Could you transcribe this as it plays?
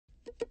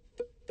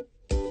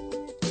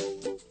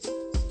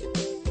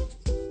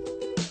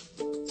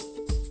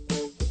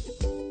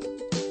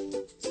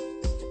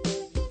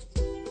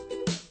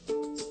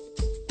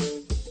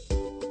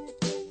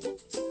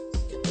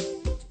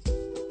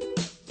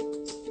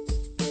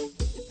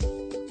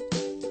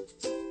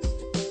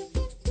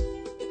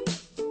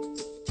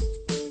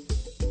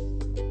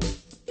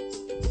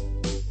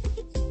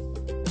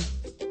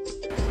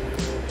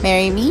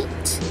Merry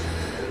Meet.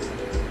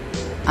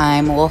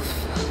 I'm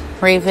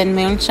Wolfraven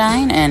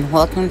Moonshine, and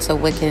welcome to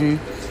Wiccan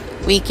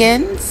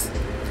Weekends.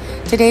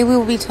 Today we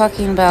will be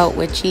talking about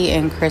witchy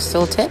and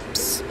crystal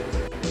tips.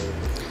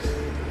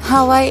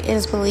 Howlite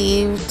is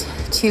believed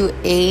to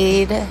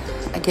aid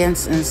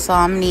against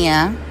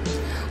insomnia.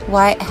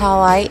 White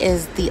howlite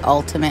is the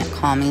ultimate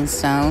calming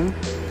stone.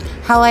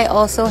 Howlite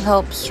also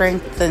helps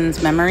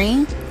strengthens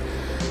memory,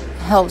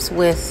 helps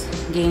with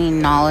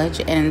gaining knowledge,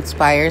 and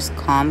inspires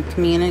calm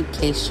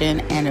communication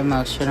and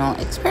emotional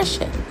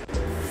expression.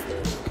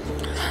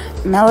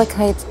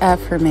 Malachite's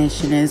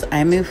affirmation is,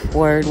 I move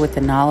forward with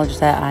the knowledge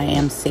that I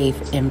am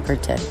safe and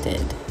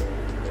protected.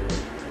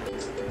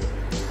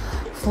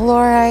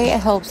 Fluorite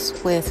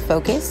helps with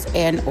focus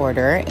and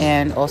order,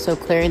 and also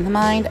clearing the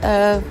mind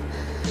of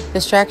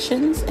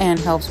distractions, and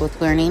helps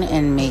with learning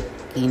and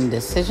making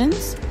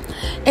decisions.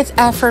 Its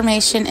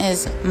affirmation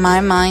is, my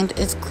mind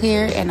is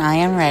clear and I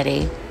am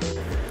ready.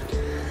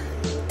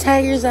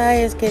 Tiger's Eye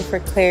is good for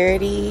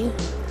clarity,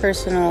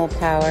 personal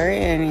power,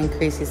 and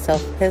increases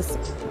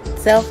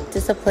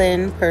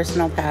self-discipline,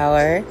 personal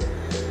power,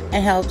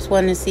 and helps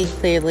one to see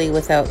clearly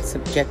without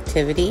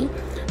subjectivity,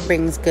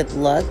 brings good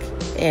luck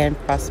and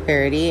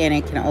prosperity, and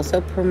it can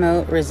also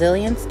promote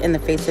resilience in the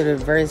face of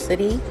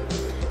adversity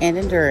and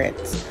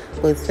endurance,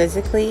 both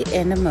physically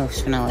and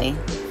emotionally.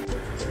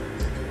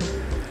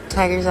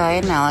 Tiger's Eye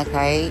and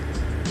malachite.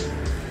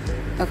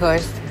 Of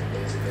course,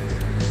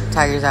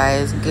 Tiger's Eye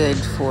is good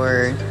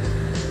for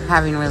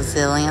having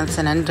resilience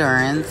and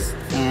endurance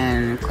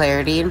and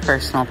clarity and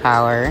personal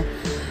power,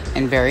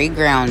 and very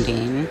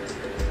grounding.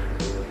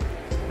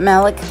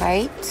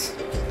 Malachite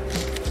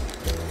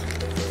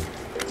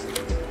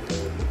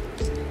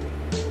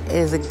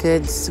is a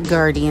good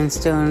guardian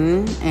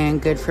stone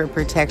and good for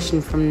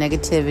protection from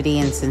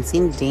negativity and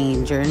sensing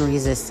danger and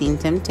resisting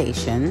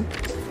temptation.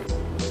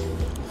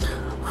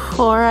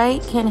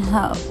 Fluorite can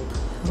help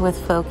with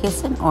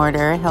focus and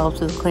order, helps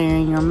with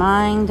clearing your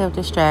mind of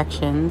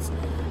distractions,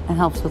 and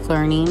helps with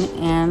learning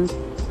and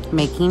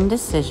making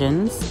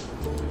decisions.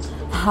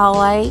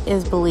 Howlite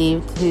is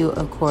believed to,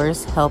 of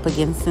course, help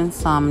against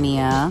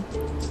insomnia.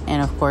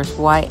 And of course,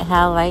 white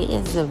howlite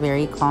is a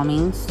very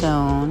calming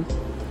stone,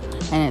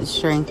 and it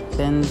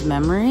strengthens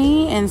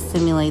memory and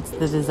stimulates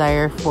the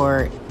desire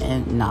for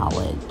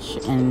knowledge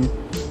and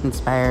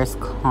inspires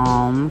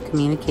calm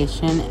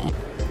communication.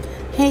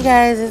 Hey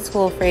guys, it's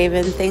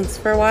Wolfraven. Thanks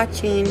for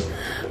watching.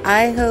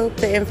 I hope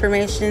the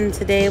information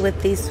today with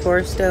these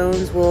 4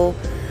 stones will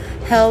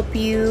help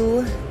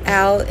you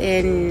out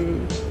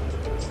in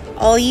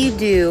all you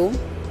do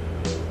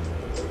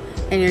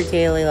in your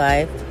daily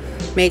life.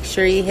 Make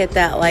sure you hit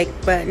that like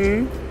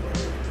button,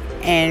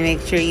 and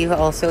make sure you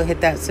also hit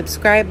that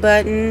subscribe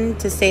button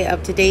to stay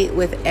up to date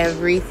with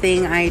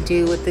everything I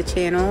do with the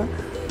channel,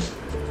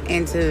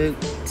 and to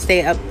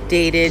stay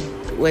updated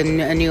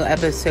when a new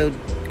episode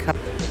comes.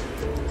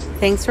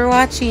 Thanks for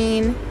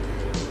watching.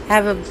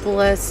 Have a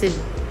blessed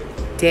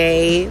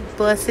day.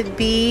 Blessed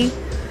be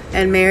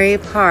and merry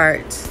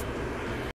part.